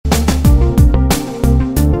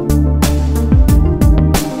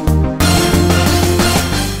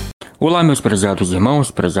Olá, meus prezados irmãos,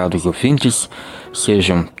 prezados ouvintes,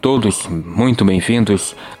 sejam todos muito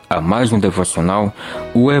bem-vindos a mais um devocional,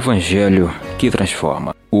 o Evangelho que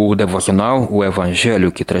Transforma. O devocional, o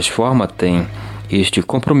Evangelho que Transforma, tem este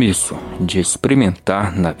compromisso de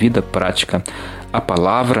experimentar na vida prática a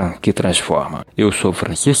palavra que transforma. Eu sou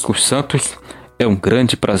Francisco Santos, é um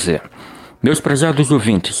grande prazer. Meus prezados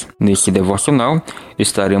ouvintes, nesse devocional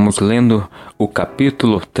estaremos lendo o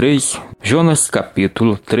capítulo 3, Jonas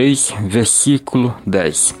capítulo 3, versículo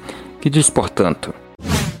 10, que diz, portanto: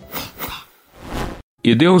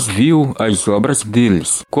 E Deus viu as obras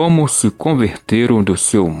deles, como se converteram do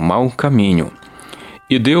seu mau caminho,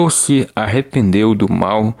 e Deus se arrependeu do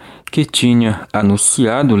mal que tinha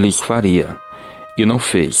anunciado lhes faria, e não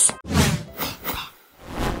fez.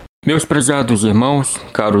 Meus prezados irmãos,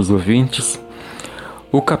 caros ouvintes,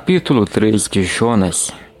 o capítulo 3 de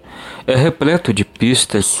Jonas é repleto de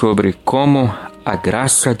pistas sobre como a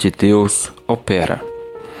graça de Deus opera,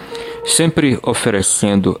 sempre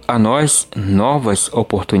oferecendo a nós novas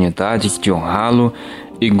oportunidades de honrá-lo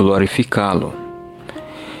e glorificá-lo.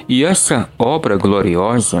 E essa obra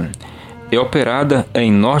gloriosa é operada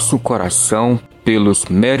em nosso coração pelos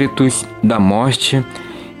méritos da morte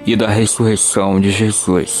e da ressurreição de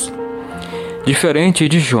Jesus. Diferente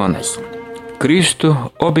de Jonas,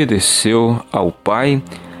 Cristo obedeceu ao Pai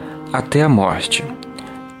até a morte,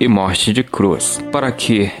 e morte de cruz, para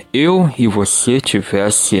que eu e você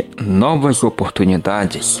tivesse novas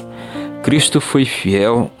oportunidades. Cristo foi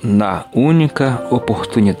fiel na única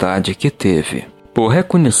oportunidade que teve. Por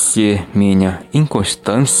reconhecer minha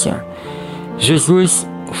inconstância, Jesus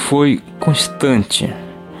foi constante.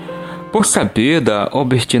 Por saber da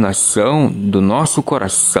obstinação do nosso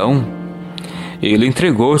coração, ele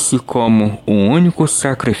entregou-se como um único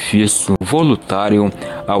sacrifício voluntário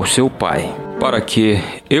ao seu Pai, para que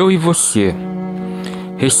eu e você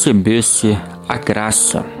recebesse a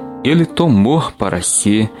graça. Ele tomou para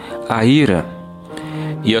si a ira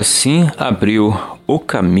e assim abriu o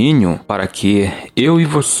caminho para que eu e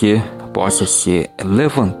você possa ser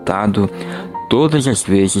levantado todas as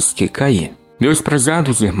vezes que cair. Meus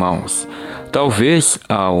prezados irmãos, talvez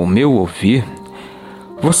ao meu ouvir,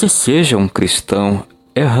 você seja um cristão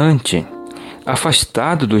errante,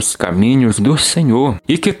 afastado dos caminhos do Senhor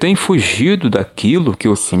e que tem fugido daquilo que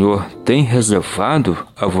o Senhor tem reservado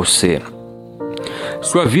a você.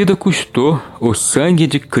 Sua vida custou o sangue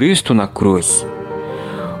de Cristo na cruz.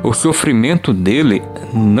 O sofrimento dele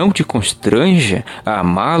não te constrange a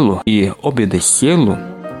amá-lo e obedecê-lo?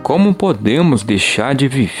 Como podemos deixar de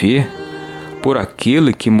viver por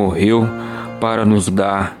aquele que morreu para nos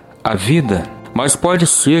dar a vida? Mas pode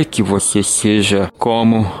ser que você seja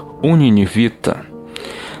como um ninivita,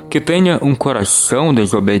 que tenha um coração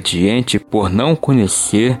desobediente por não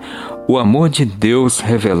conhecer o amor de Deus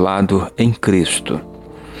revelado em Cristo.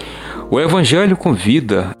 O Evangelho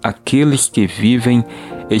convida aqueles que vivem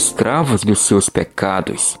escravos dos seus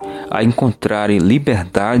pecados a encontrarem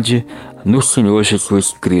liberdade no Senhor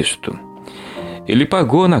Jesus Cristo. Ele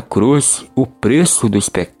pagou na cruz o preço dos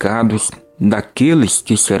pecados daqueles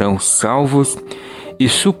que serão salvos e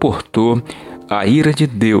suportou a ira de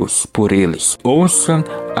Deus por eles. Ouça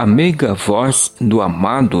a meiga voz do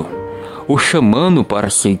amado, o chamando para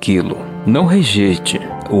segui-lo. Não rejeite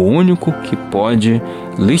o único que pode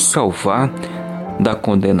lhe salvar da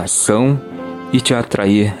condenação e te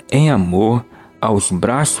atrair em amor aos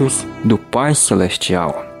braços do Pai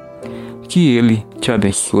Celestial. Que Ele te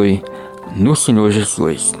abençoe no Senhor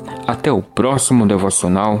Jesus. Até o próximo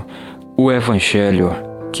devocional, o Evangelho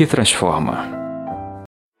que Transforma.